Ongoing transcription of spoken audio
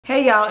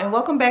Hey y'all, and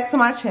welcome back to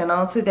my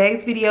channel.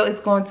 Today's video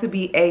is going to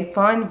be a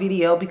fun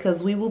video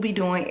because we will be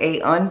doing a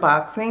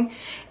unboxing.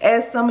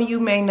 As some of you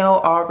may know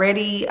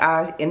already,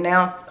 I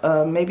announced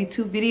maybe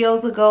 2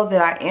 videos ago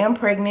that I am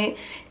pregnant,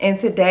 and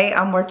today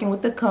I'm working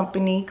with a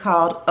company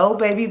called Oh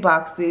Baby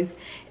Boxes,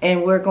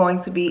 and we're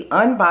going to be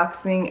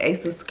unboxing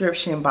a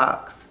subscription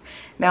box.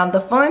 Now,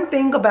 the fun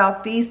thing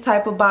about these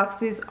type of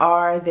boxes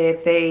are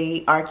that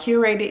they are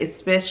curated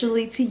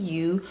especially to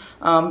you,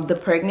 the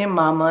pregnant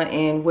mama,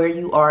 and where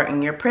you are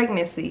in your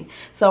pregnancy.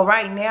 So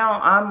right now,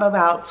 I'm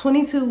about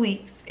 22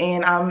 weeks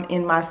and I'm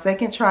in my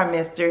 2nd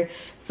trimester.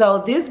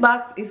 So this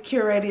box is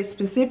curated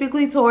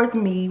specifically towards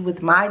me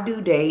with my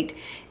due date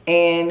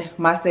and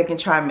my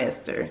 2nd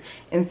trimester.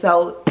 And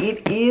so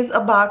it is a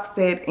box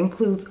that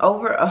includes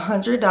over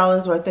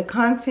 $100 worth of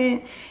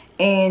content,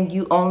 and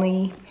you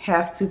only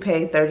have to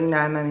pay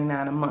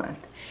 $39.99 a month.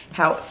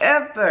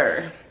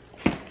 However,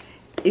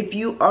 if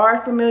you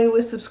are familiar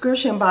with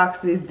subscription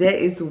boxes, that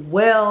is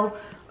well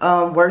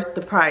worth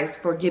the price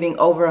for getting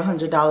over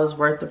 $100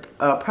 worth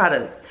of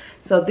products.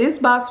 So this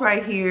box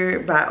right here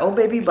by Oh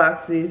Baby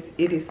Boxes,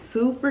 it is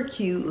super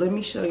cute. Let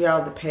me show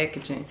y'all the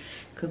packaging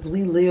because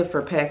we live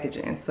for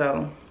packaging.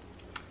 So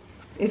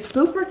it's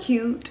super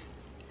cute.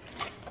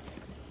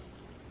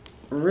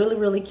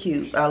 Really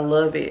cute. I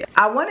love it.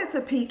 I wanted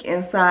to peek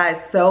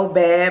inside so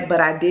bad,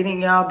 but I didn't,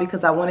 y'all,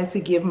 because I wanted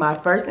to give my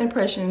first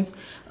impressions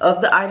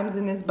of the items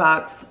in this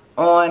box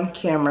on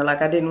camera.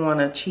 Like, I didn't want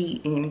to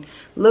cheat and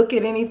look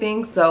at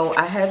anything, so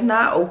I have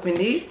not opened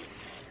it.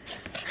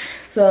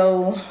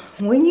 So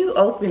when you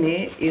open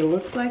it, it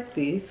looks like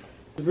this.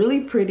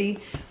 Really pretty,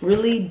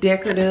 really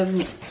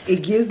decorative. It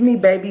gives me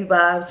baby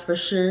vibes for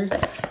sure.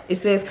 It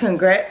says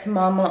congrats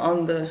mama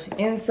on the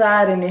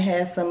inside, and it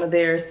has some of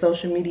their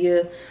social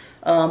media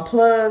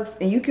plugs,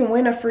 and you can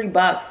win a free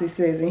box, it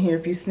says in here.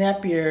 If you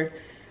snap your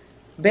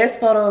best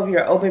photo of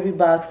your Oh Baby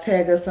box,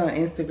 tag us on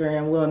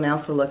Instagram, we'll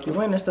announce a lucky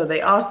winner. So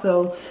they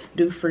also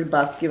do free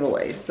box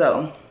giveaways.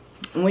 So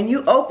when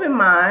you open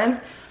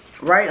mine,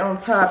 right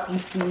on top you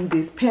see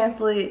this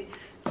pamphlet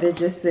that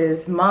just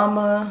says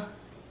mama,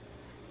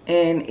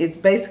 and it's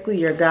basically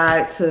your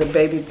guide to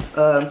baby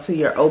to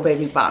your Oh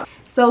Baby box.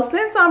 So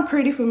since I'm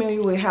pretty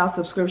familiar with how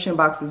subscription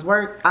boxes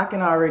work, I can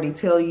already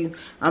tell you,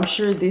 I'm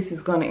sure this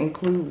is going to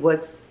include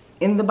what's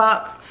in the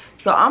box.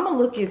 So I'm going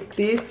to look at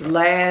this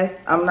last.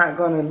 I'm not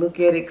going to look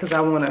at it because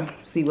I want to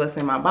see what's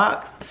in my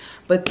box.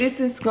 But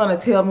this is going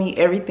to tell me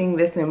everything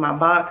that's in my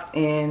box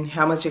and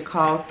how much it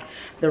costs,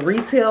 the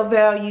retail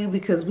value,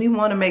 because we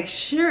want to make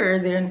sure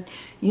then,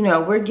 you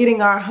know, we're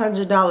getting our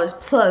 $100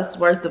 plus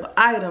worth of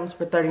items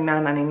for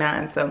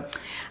 $39.99. So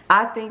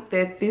I think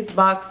that this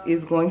box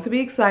is going to be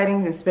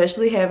exciting,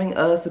 especially having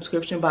a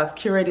subscription box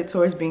curated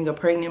towards being a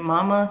pregnant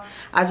mama.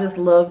 I just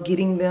love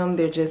getting them.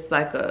 They're just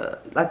like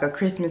a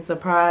Christmas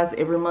surprise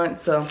every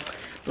month. So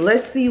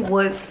let's see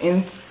what's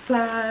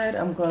inside.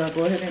 I'm gonna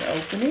go ahead and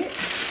open it.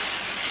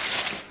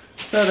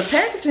 So the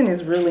packaging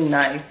is really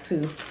nice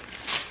too.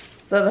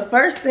 So the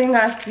first thing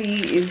I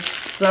see is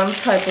some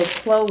type of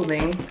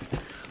clothing.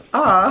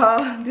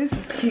 Oh, this is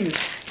cute.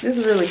 This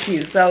is really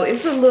cute. So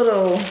it's a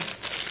little,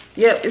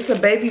 yep, it's a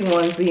baby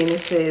onesie, and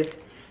it says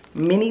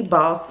mini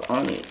boss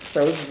on it.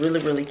 So it's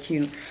really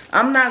cute.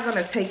 I'm not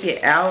gonna take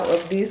it out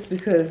of this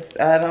because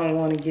I don't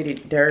want to get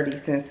it dirty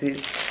since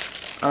it's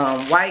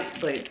white,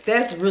 but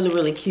that's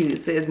really cute.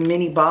 It says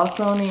mini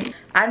boss on it.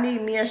 I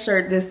need me a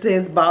shirt that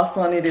says boss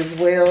on it as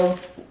well,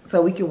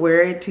 so we can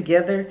wear it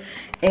together.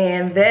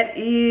 And that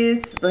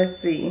is,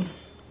 let's see,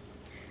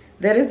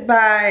 that is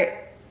by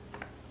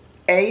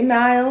A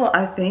Nile.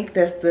 I think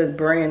that's the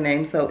brand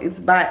name. So it's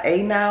by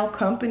A Nile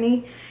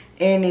company,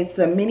 and it's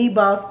a mini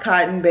boss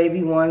cotton baby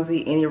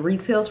onesie, and it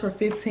retails for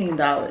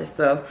 $15.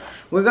 So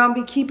we're gonna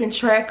be keeping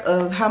track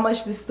of how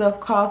much this stuff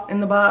costs in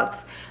the box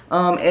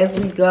as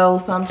we go.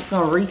 So I'm just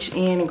gonna reach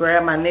in and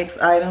grab my next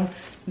item.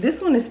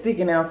 This one is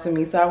sticking out to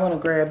me, so I want to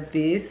grab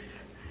this.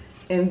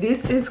 And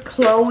this is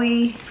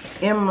Chloe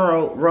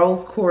Emerald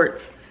Rose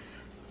Quartz.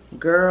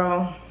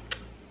 Girl,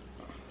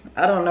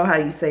 I don't know how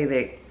you say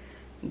that.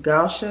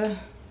 Gausha?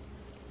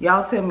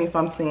 Y'all tell me if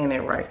I'm saying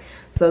that right.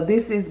 So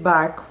this is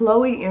by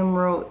Chloe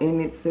Emerald,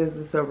 and it says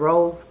it's a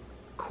rose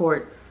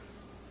quartz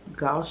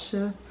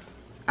Gausha.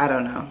 I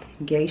don't know.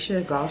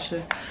 Geisha?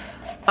 Gausha?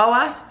 Oh,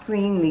 I've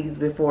seen these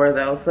before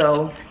though.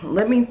 So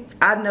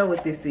I know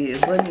what this is.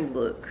 Let me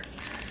look.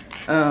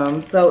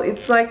 So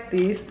it's like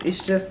this.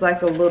 It's just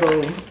like a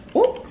little,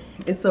 whoop,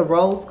 it's a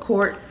rose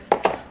quartz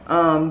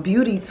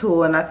beauty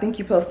tool, and I think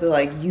you're supposed to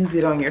like use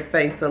it on your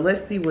face. So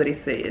let's see what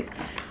it says.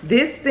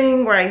 This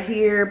thing right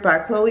here by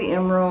Chloe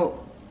Emerald,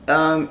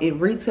 it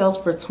retails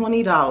for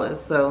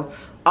 $20. So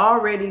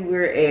already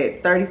we're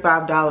at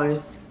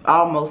 $35,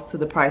 almost to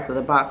the price of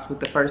the box with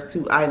the first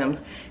 2 items.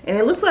 And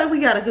it looks like we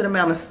got a good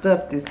amount of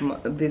stuff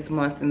this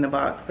month in the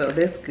box, so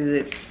that's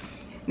good.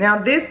 Now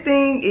this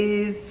thing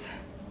is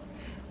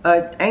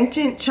an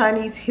ancient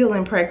Chinese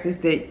healing practice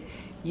that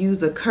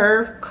Use a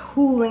curved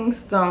cooling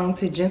stone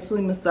to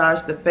gently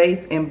massage the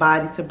face and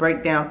body to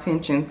break down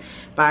tension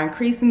by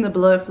increasing the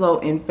blood flow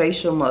in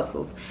facial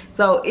muscles.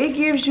 So it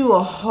gives you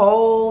a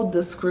whole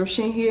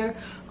description here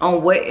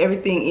on what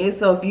everything is.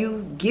 So if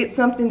you get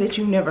something that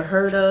you've never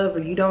heard of or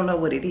you don't know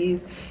what it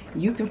is,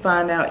 you can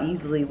find out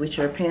easily with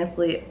your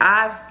pamphlet.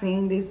 I've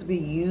seen this be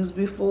used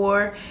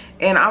before,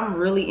 and I'm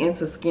really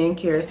into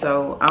skincare,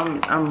 so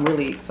I'm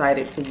really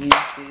excited to use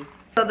this.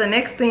 So the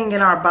next thing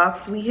in our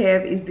box we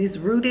have is this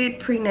Rooted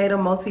Prenatal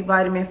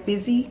Multivitamin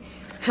Fizzy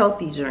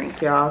Healthy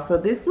Drink, y'all. So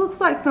this looks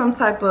like some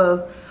type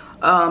of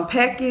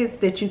package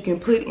that you can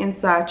put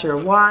inside your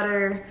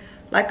water,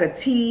 like a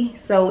tea.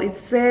 So it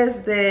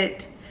says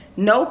that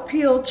no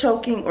pill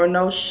choking or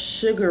no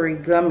sugary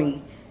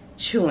gummy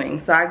chewing.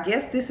 So I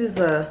guess this is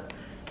a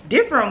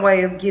different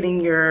way of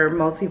getting your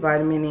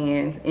multivitamin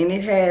in. And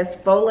it has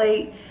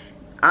folate,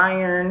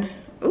 iron.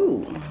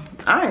 Ooh,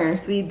 iron.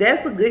 See,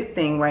 that's a good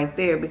thing right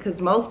there,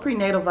 because most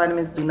prenatal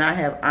vitamins do not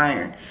have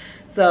iron.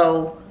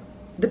 So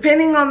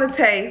depending on the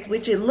taste,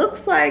 which it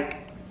looks like,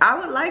 I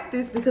would like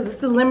this because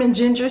it's the lemon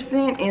ginger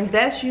scent, and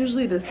that's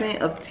usually the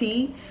scent of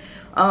tea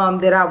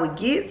that I would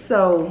get.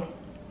 So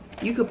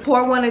you could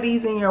pour one of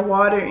these in your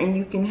water and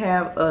you can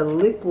have a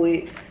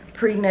liquid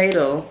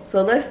prenatal.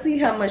 So let's see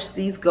how much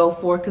these go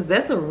for, because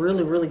that's a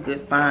really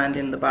good find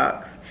in the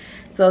box.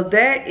 So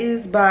that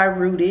is by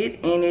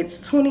Rooted, and it's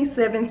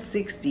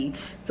 $27.60.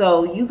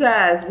 So you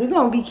guys, we're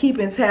gonna be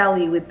keeping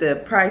tally with the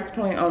price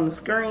point on the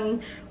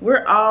screen.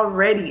 We're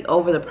already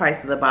over the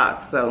price of the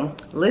box, so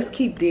let's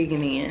keep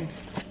digging in.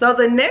 So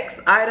the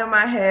next item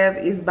I have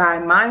is by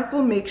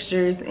Mindful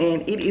Mixtures,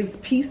 and it is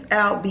Peace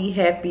Out Be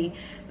Happy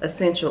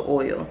Essential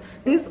Oil.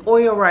 This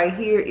oil right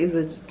here is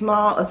a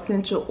small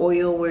essential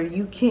oil where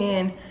you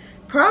can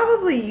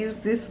probably use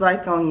this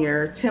like on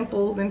your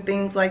temples and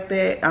things like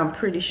that, I'm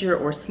pretty sure,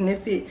 or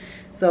sniff it.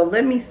 So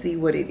let me see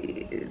what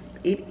it is.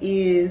 It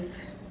is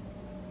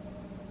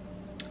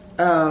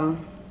a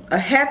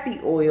happy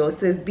oil. It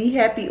says Be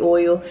Happy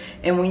Oil,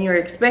 and when you're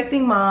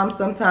expecting mom,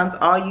 sometimes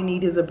all you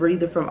need is a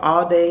breather from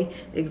all day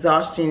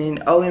exhaustion and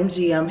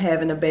OMG, I'm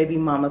having a baby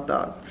mama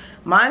thoughts.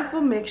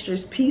 Mindful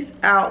Mixtures Peace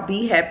Out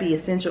Be Happy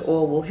Essential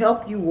Oil will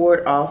help you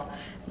ward off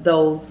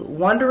those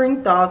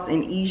wandering thoughts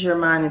and ease your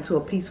mind into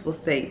a peaceful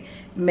state.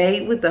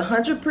 Made with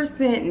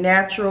 100%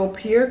 natural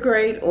pure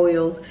grade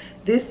oils,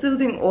 this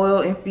soothing oil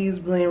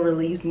infused blend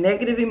relieves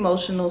negative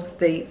emotional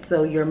states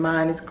so your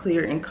mind is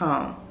clear and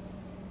calm.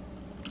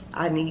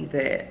 I need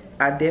that.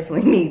 I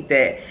definitely need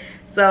that.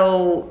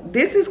 So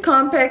this is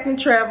compact and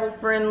travel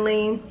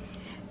friendly.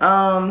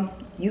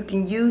 You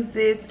can use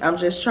this. I'm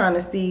just trying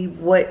to see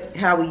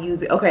how we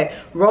use it. Okay,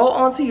 roll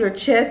onto your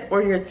chest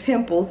or your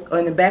temples or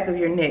in the back of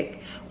your neck.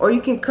 Or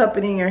you can cup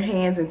it in your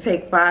hands and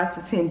take 5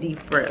 to 10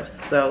 deep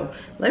breaths. So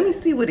let me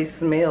see what it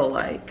smells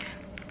like.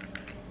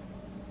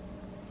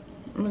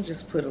 I'm gonna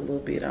just put a little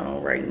bit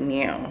on right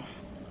now.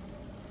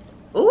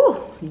 Ooh,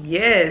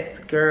 yes,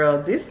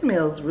 girl, this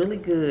smells really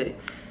good.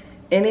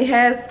 And it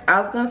has,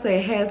 I was gonna say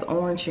it has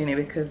orange in it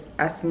because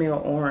I smell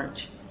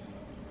orange.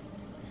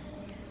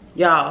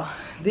 Y'all,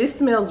 this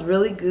smells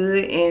really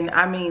good, and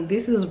I mean,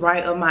 this is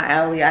right up my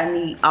alley. I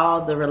need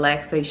all the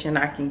relaxation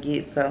I can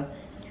get, so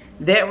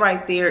that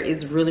right there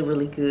is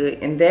really good.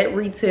 And that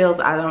retails,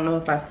 I don't know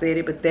if I said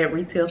it, but that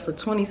retails for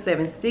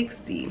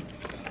 $27.60.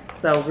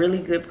 So really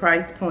good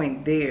price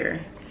point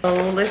there. So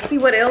let's see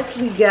what else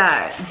we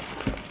got.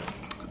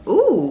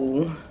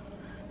 Ooh,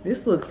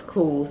 this looks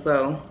cool.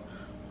 So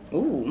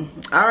ooh,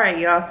 all right,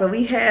 y'all, so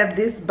we have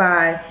this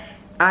by,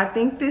 I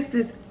think this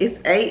is, it's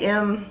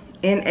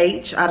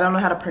AMNH, I don't know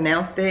how to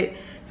pronounce that,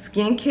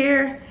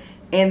 skincare,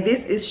 and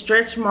this is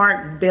Stretch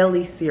Mark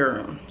Belly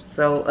Serum.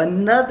 So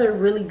another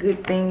really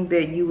good thing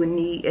that you would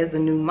need as a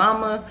new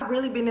mama. I've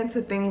really been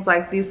into things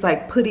like this,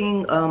 like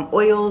putting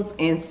oils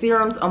and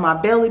serums on my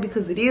belly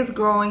because it is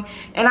growing.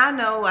 And I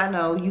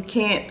know you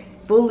can't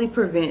fully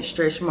prevent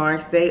stretch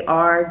marks. They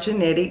are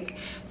genetic.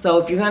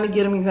 So if you're gonna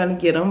get them, you're gonna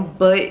get them.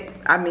 But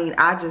I mean,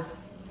 I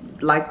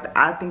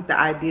think the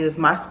idea of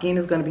my skin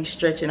is gonna be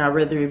stretching, I'd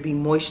rather it be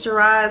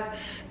moisturized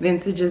than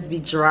to just be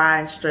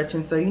dry and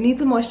stretching. So you need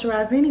to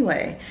moisturize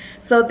anyway.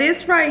 So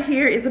this right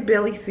here is a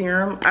belly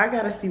serum. I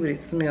gotta see what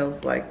it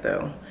smells like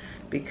though,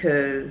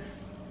 because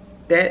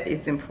that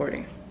is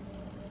important.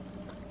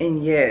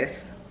 And yes,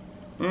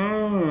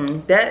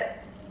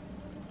 that,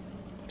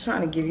 I'm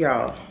trying to give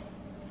y'all,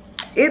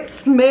 it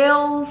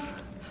smells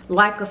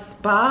like a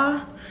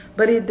spa,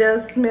 but it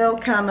does smell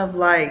kind of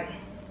like,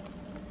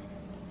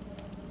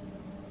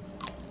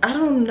 I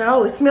don't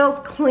know, it smells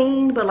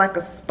clean but like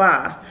a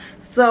spa.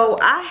 So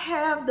I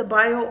have the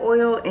bio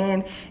oil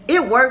and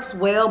it works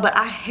well, but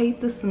I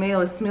hate the smell.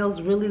 It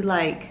smells really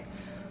like,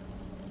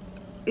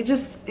 it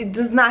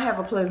does not have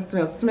a pleasant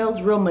smell. It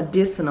smells real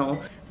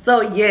medicinal.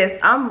 So yes,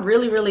 I'm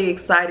really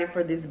excited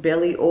for this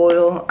belly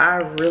oil. I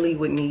really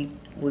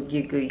would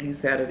get good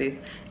use out of this.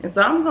 And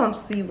so I'm gonna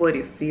see what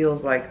it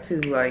feels like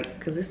too, like,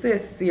 cause it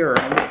says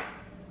serum.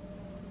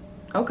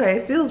 Okay,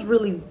 it feels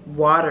really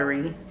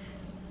watery.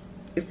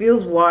 It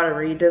feels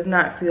watery. It does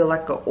not feel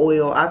like an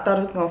oil. I thought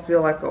it was gonna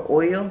feel like an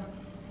oil,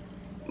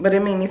 but I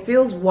mean, it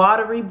feels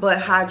watery but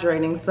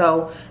hydrating.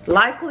 So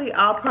likely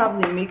I'll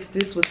probably mix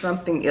this with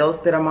something else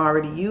that I'm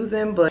already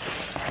using, but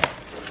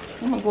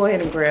I'm gonna go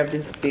ahead and grab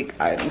this big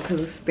item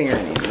because it's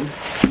staring at me.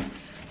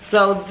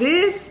 So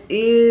this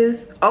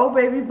is Oh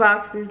Baby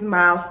Box's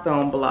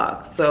milestone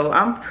blocks. So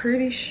I'm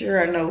pretty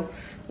sure I know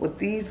what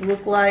these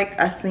look like.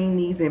 I've seen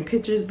these in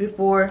pictures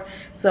before.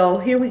 So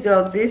here we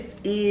go. This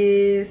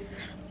is,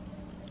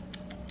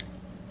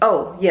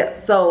 oh yeah,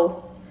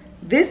 so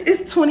this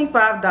is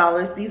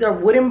 $25. These are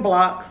wooden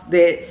blocks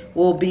that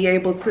will be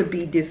able to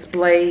be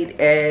displayed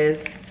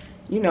as,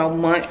 you know,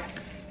 months,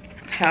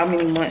 how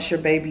many months your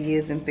baby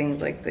is and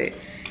things like that.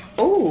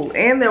 Oh,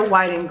 and they're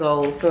white and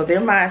gold, so they're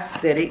my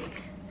aesthetic.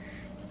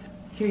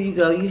 Here you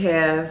go. You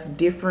have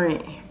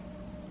different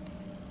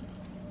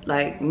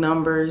like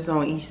numbers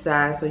on each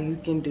side, so you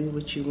can do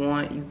what you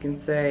want. You can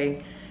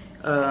say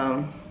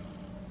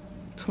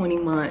 20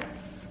 months.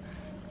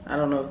 I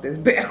don't know if that's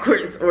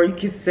backwards, or you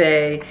can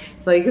say,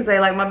 so you can say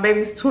like my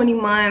baby's 20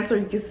 months, or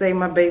you can say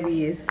my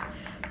baby is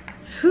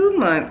 2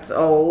 months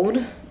old,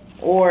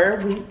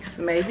 or weeks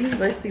maybe.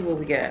 Let's see what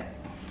we got.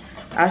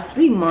 I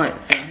see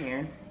months in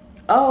here.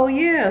 Oh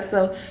yeah,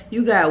 so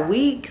you got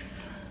weeks,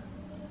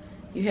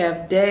 you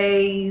have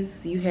days,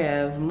 you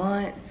have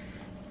months.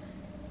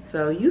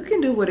 So you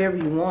can do whatever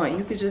you want.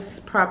 You could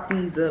just prop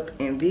these up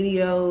in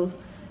videos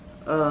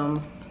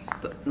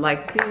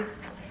like this.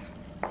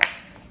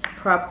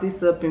 Prop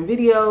this up in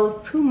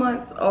videos. 2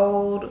 months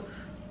old,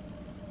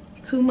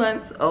 2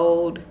 months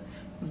old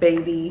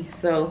baby.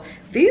 So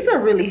these are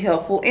really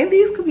helpful, and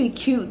these could be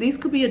cute. These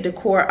could be a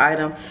decor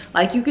item.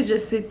 Like you could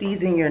just sit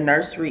these in your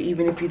nursery,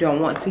 even if you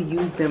don't want to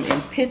use them in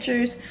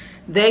pictures.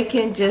 They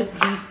can just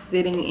be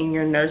sitting in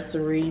your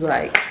nursery,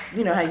 like,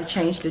 you know how you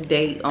change the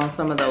date on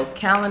some of those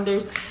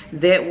calendars.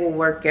 That will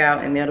work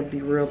out, and that'll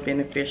be real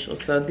beneficial.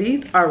 So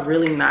these are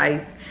really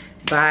nice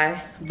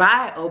by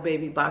Oh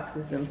Baby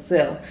Boxes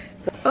themselves.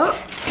 So, oh,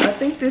 I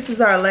think this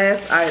is our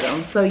last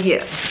item. So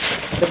yeah,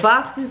 the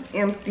box is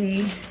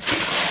empty.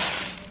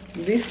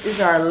 This is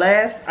our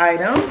last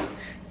item,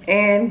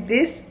 and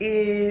this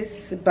is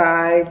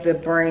by the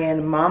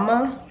brand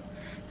Mama.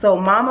 So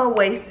Mama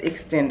waist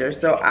extender.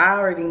 So I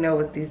already know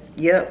what this,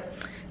 yep.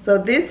 So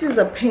this is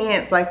a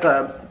pants, like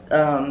a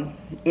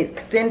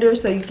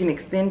extender, so you can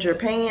extend your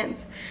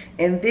pants.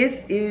 And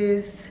this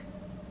is,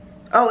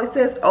 oh, it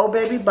says Oh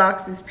Baby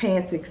Boxes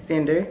pants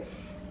extender.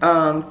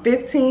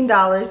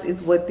 $15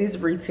 is what this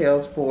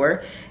retails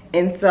for.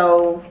 And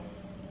so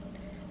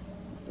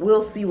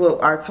we'll see what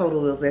our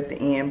total is at the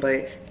end,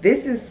 but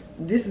this is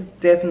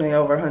definitely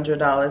over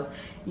 $100.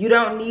 You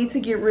don't need to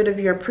get rid of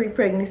your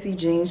pre-pregnancy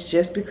jeans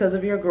just because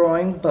of your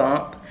growing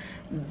bump.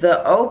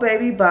 The Oh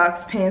Baby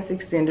Box pants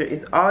extender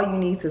is all you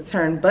need to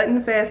turn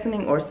button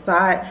fastening or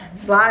slide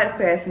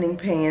fastening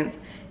pants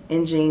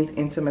and jeans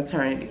into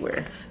maternity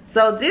wear.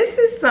 So this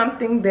is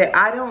something that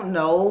I don't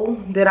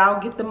know that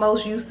I'll get the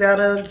most use out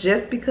of,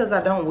 just because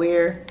I don't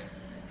wear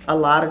a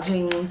lot of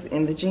jeans,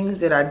 and the jeans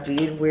that I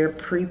did wear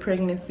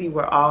pre-pregnancy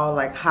were all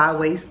like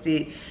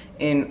high-waisted,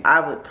 and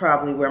I would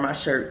probably wear my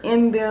shirt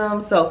in them.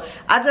 So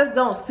I just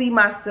don't see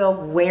myself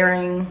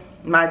wearing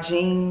my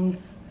jeans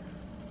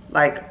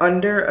like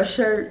under a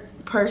shirt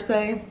per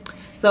se.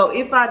 So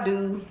if I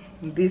do,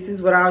 this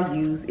is what I'll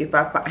use if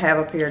I have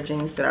a pair of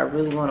jeans that I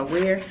really want to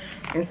wear.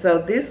 And so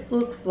this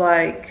looks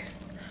like,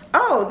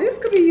 oh, this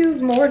could be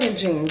used more than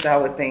jeans, I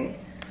would think,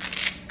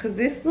 because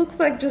this looks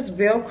like just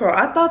Velcro.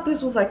 I thought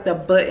this was like the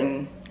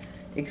button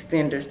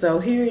extender. So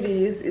here it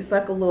is. It's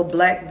like a little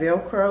black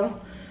Velcro,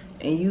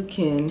 and you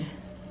can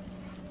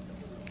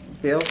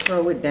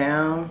Velcro it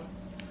down,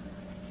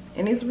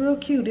 and it's real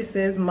cute. It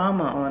says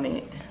Mama on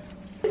it.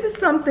 This is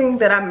something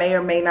that I may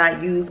or may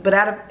not use, but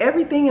out of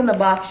everything in the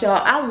box,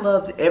 y'all, I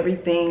loved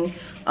everything.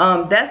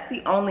 That's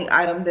the only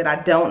item that I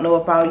don't know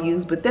if I'll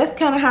use, but that's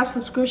kind of how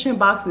subscription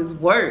boxes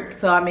work.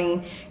 So I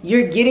mean,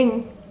 you're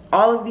getting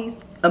all of these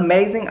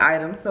amazing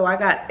items. So I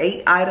got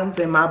 8 items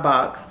in my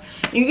box.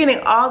 You're getting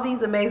all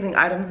these amazing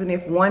items, and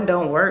if one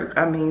don't work,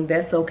 I mean,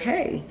 that's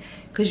okay,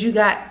 because you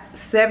got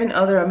 7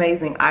 other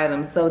amazing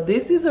items. So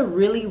this is a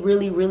really,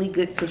 really, really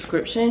good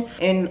subscription.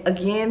 And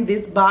again,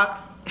 this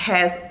box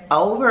has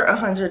over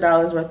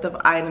 $100 worth of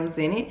items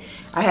in it.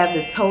 I have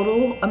the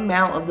total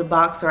amount of the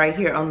box right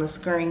here on the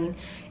screen,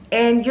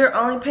 and you're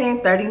only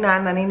paying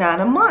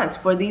 $39.99 a month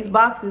for these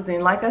boxes.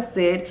 And like I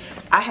said,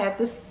 I had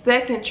the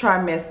second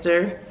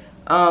trimester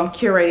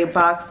curated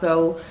box,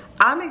 so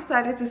I'm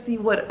excited to see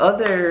what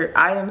other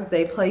items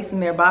they place in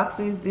their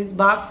boxes. This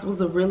box was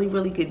a really,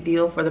 really good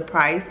deal for the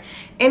price,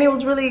 and it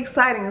was really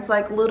exciting. It's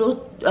like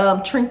little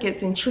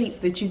trinkets and treats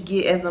that you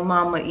get as a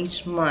mama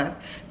each month.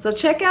 So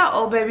check out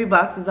Oh Baby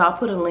Boxes. I'll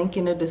put a link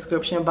in the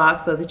description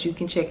box so that you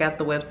can check out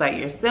the website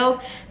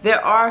yourself.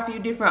 There are a few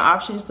different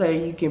options so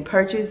you can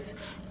purchase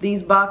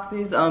these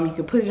boxes. You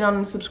can put it on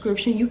a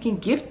subscription. You can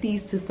gift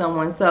these to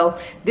someone. So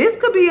this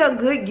could be a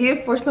good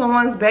gift for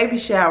someone's baby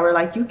shower.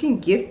 Like, you can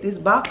gift this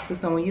box to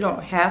someone. You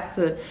don't have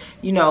to,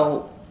 you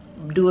know,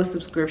 do a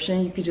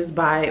subscription. You could just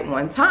buy it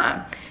one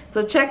time.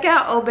 So check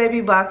out Oh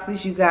Baby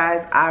Boxes, you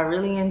guys. I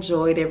really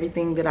enjoyed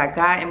everything that I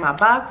got in my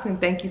box, and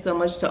thank you so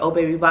much to Oh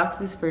Baby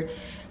Boxes for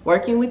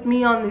working with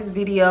me on this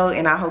video,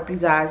 and I hope you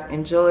guys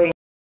enjoy